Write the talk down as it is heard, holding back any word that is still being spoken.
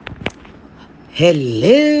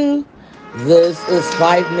Hello, this is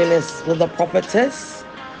 5 minutes with the prophetess,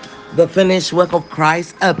 the finished work of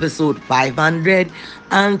Christ, episode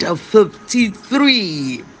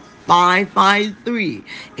 553. 553.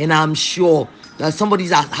 And I'm sure that somebody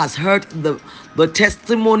has heard the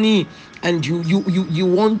testimony, and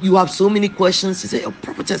you have so many questions. You say, oh,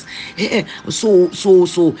 prophetess, so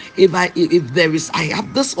if there is, I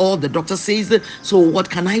have this, or the doctor says that, so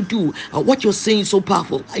what can I do? What you're saying is so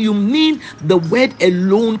powerful. You mean the word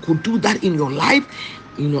alone could do that in your life?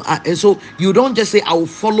 And so you don't just say, I will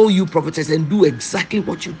follow you, prophetess, and do exactly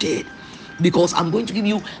what you did, because I'm going to give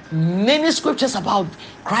you many scriptures about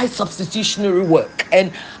Christ's substitutionary work.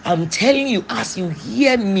 And I'm telling you, as you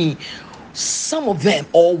hear me, some of them,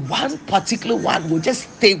 or one particular one, will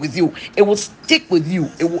just stay with you. It will stick with you.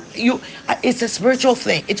 It's a spiritual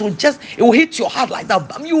thing. It will hit your heart like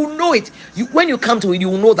that. You know it. When you come to it, you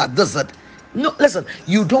will know that this is it. No, listen,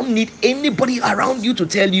 you don't need anybody around you to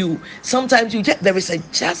tell you. Sometimes there is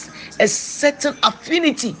just a certain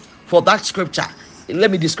affinity for that scripture. Let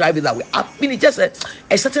me describe it that way. Affinity, just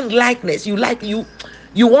a certain likeness.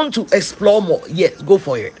 You want to explore more. Yes, go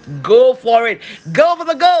for it. Go for it. Go for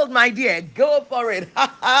the gold, my dear. Go for it.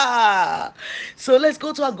 So let's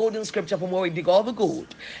go to our golden scripture from where we dig all the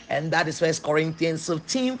gold. And that is First Corinthians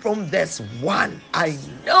 15 from verse 1. I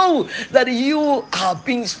know that you are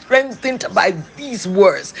being strengthened by these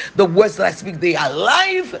words. The words that I speak, they are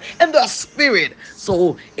life and the spirit.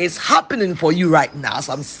 So it's happening for you right now. As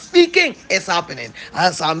I'm speaking, it's happening.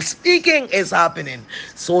 As I'm speaking, it's happening.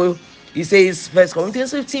 So he says, First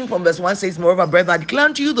Corinthians 15 from verse 1 says, moreover, brethren, I declare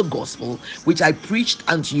unto you the gospel which I preached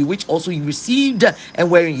unto you, which also you received,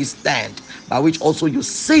 and wherein you stand, by which also you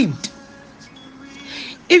saved,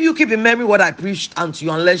 if you keep in memory what I preached unto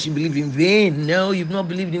you, unless you believe in vain. No, you've not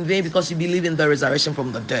believed in vain, because you believe in the resurrection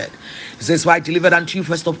from the dead. It says, for I delivered unto you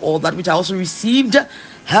first of all that which I also received,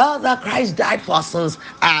 how that Christ died for our sins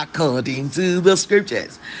according to the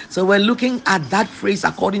scriptures. So we're looking at that phrase,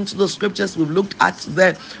 according to the scriptures. We've looked at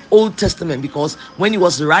the Old Testament, because when he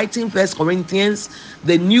was writing First Corinthians,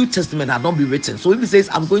 the New Testament had not been written. So if he says,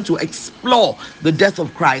 I'm going to explore the death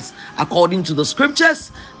of Christ according to the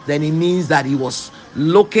scriptures, then it means that he was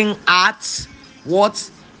looking at what?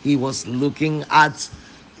 He was looking at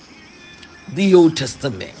the Old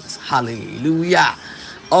Testament. Hallelujah.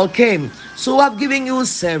 Okay, so I've given you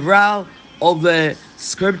several of the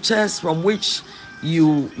scriptures from which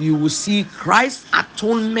you will see Christ's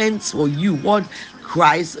atonement for you, what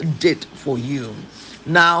Christ did for you.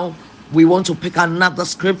 Now we want to pick another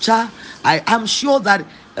scripture. I am sure that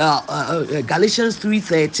Galatians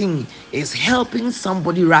 3:13 is helping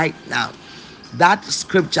somebody right now. That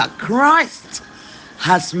scripture, Christ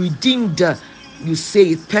has redeemed, you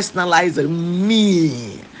say it, personalized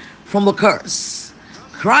me from the curse.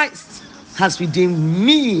 Christ has redeemed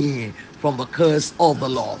me from the curse of the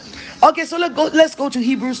law. Okay, so let's go to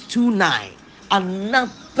Hebrews 2:9.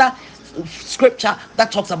 Another scripture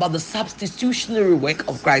that talks about the substitutionary work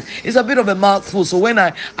of Christ. It's a bit of a mouthful, so when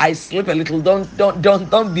I slip a little, don't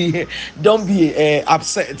be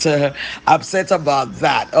upset about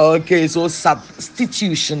that. Okay, so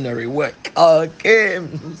substitutionary work. Okay,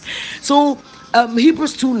 so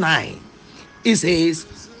Hebrews 2:9, it says,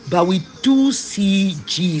 but we do see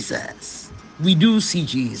Jesus. We do see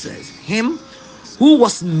Jesus, him who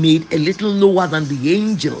was made a little lower than the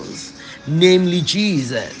angels, namely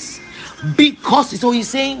Jesus. Because, so he's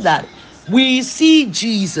saying that we see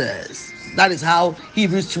Jesus. That is how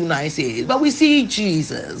Hebrews 2:9 says. But we see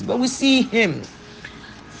Jesus, but we see him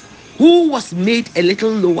who was made a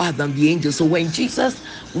little lower than the angels. So when Jesus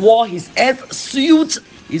wore his earth suit,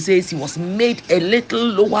 he says he was made a little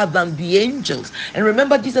lower than the angels. And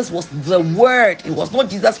remember, Jesus was the Word. It was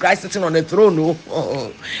not Jesus Christ sitting on a throne, no.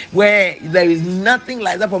 Where there is nothing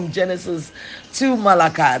like that from Genesis to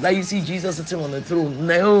Malachi that you see Jesus sitting on the throne.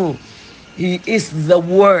 No, he is the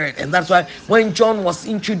Word. And that's why when John was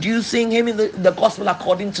introducing him in the gospel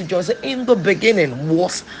according to John, he said, in the beginning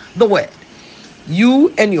was the Word.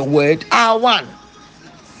 You and your Word are one.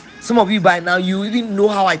 Some of you by now, you even know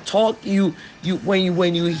how I talk. When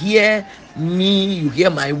you hear me, you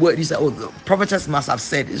hear my word, you say, oh, the prophetess must have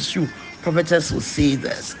said it's true. Prophetess will say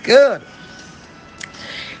this. Good.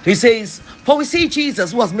 He says, for we see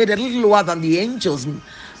Jesus was made a little lower than the angels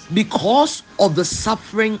because of the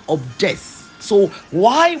suffering of death. So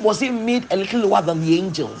why was he made a little lower than the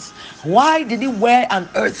angels? Why did he wear an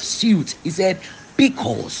earth suit? He said,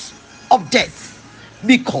 because of death.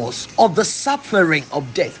 because of the suffering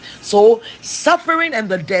of death. So suffering and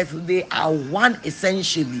the death, they are one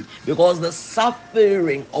essentially, because the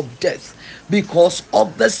suffering of death, because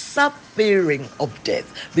of the suffering of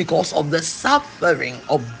death, because of the suffering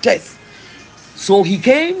of death. So he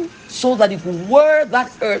came so that he could wear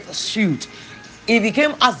that earth suit. If he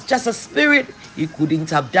came as just a spirit, he couldn't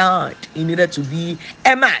have died. He needed to be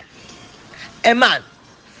a man,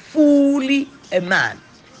 fully a man.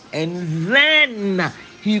 And then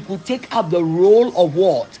he could take up the role of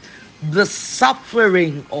what? The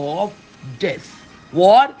suffering of death.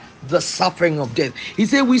 What? The suffering of death. He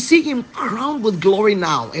said, we see him crowned with glory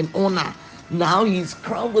now and honor. Now he's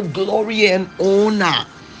crowned with glory and honor.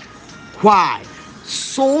 Why?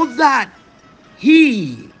 So that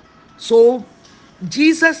he, so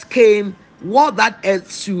Jesus came, wore that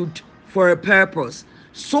earth suit for a purpose,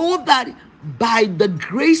 so that by the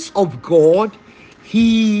grace of God,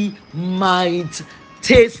 he might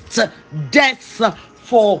taste death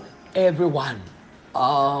for everyone.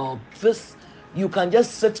 This, you can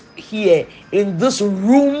just sit here in this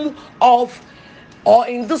room of, or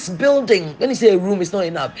in this building. When you say a room, it's not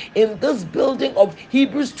enough. In this building of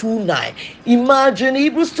Hebrews 2:9, imagine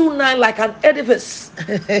Hebrews 2:9 like an edifice,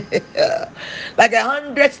 like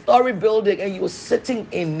 100-story building, and you're sitting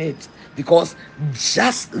in it, because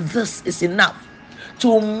just this is enough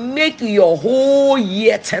to make your whole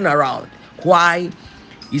year turn around. Why?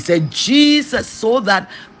 He said, Jesus, so that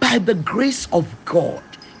by the grace of God,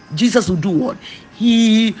 Jesus will do what?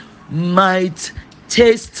 He might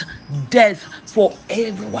taste death for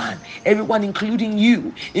everyone, including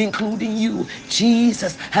you.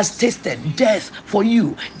 Jesus has tasted death for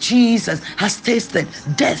you. Jesus has tasted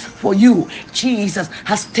death for you. Jesus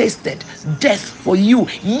has tasted death for you.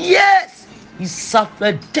 Yes, he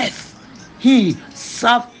suffered death. He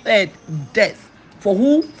suffered death for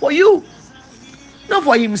who? For you, not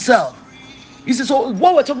for himself. You see, so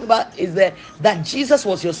what we're talking about is that Jesus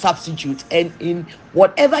was your substitute, and in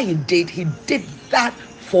whatever he did that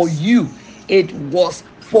for you. It was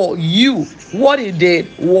for you. What he did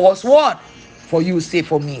was what? For you. Say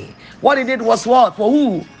for me. What he did was what? For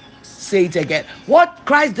who? Say it again. What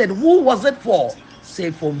Christ did, who was it for?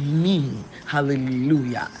 Say for me.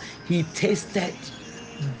 Hallelujah. He tasted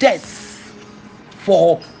death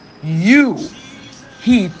for you.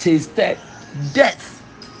 He tasted death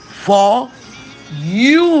for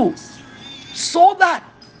you, so that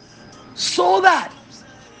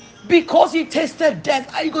because he tasted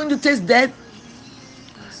death, are you going to taste death?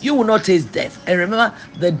 You will not taste death. And remember,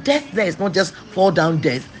 the death there is not just fall down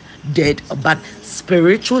death, dead, but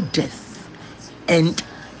spiritual death and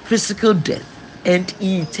physical death and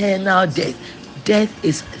eternal death. Death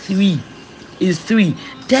is three.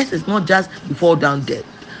 Death is not just you fall down dead,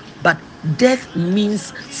 but death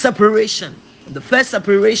means separation. The first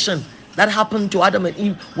separation that happened to Adam and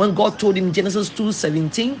Eve, when God told him in Genesis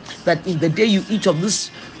 2:17 that in the day you eat of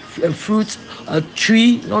this fruit,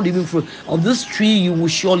 tree, not even fruit, of this tree, you will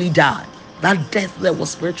surely die. That death there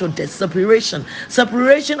was spiritual death, separation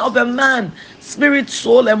of a man, spirit,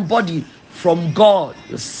 soul, and body from God.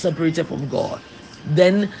 You're separated from God.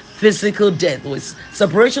 Then physical death was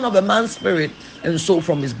separation of a man's spirit and soul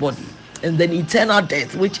from his body. And then eternal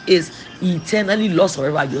death, which is eternally lost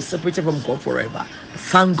forever. You're separated from God forever.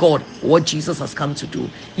 Thank God what Jesus has come to do.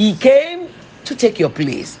 He came to take your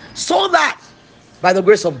place, so that by the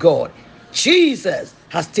grace of God, Jesus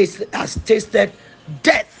has tasted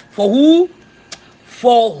death for who?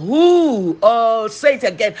 For who? Oh, say it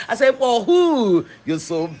again. I say, for who? You're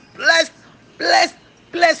so blessed.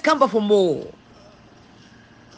 Come back for more.